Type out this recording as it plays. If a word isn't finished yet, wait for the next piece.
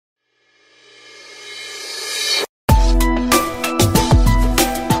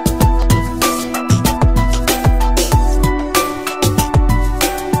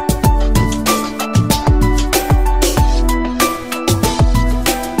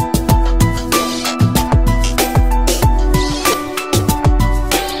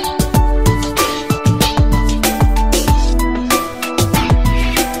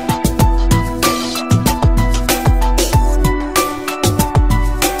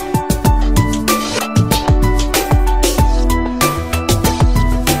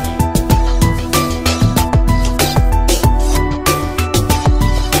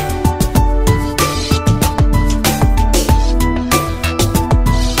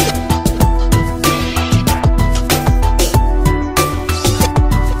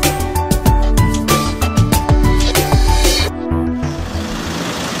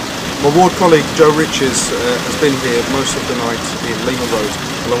My ward colleague Joe Riches has been here most of the night in Leeman Road,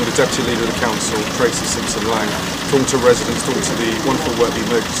 along with the Deputy Leader of the Council, Tracy Simpson-Laing, talking to residents, talking to the wonderful work the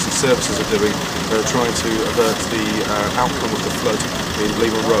emergency services are doing, trying to avert the outcome of the flood in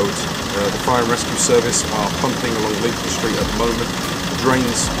Leeman Road. The Fire and Rescue Service are pumping along Lincoln Street at the moment. The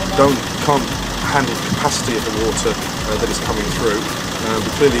drains can't handle the capacity of the water that is coming through.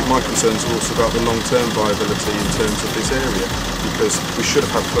 But clearly my concerns are also about the long-term viability in terms of this area, because we should have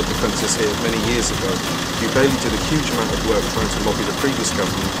had flood defences here many years ago. Hugh Bailey did a huge amount of work trying to lobby the previous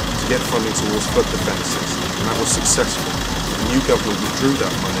government to get funding towards flood defences, and that was successful. The new government withdrew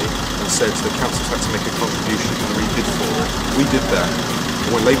that money and said the councils had to make a contribution and rebid for it. We did that.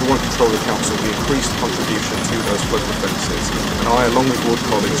 When Labour won control of the council, we increased contribution to those flood defences, and I, along with ward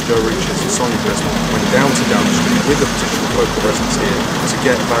colleagues Joe Riches and Sonia Preston, went down to Downing Street with a petition of local residents here to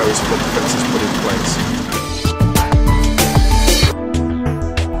get various flood defences put in place.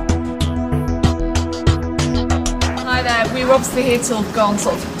 Hi there, we were obviously here till gone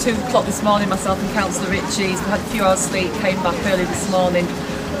sort of 2 o'clock this morning, myself and Councillor Riches. We had a few hours sleep, came back early this morning.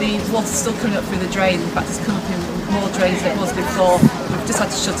 The water's still coming up through the drain. In fact, it's coming up in more drains than it was before. We've just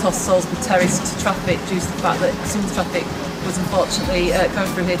had to shut off Salisbury Terrace to traffic due to the fact that some of the traffic was unfortunately going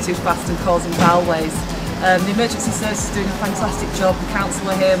through here too fast and causing bowelways. The emergency service is doing a fantastic job. The council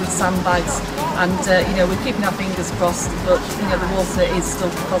are here with sandbags, and we're keeping our fingers crossed, but the water is still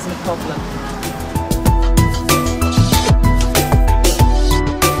causing a problem.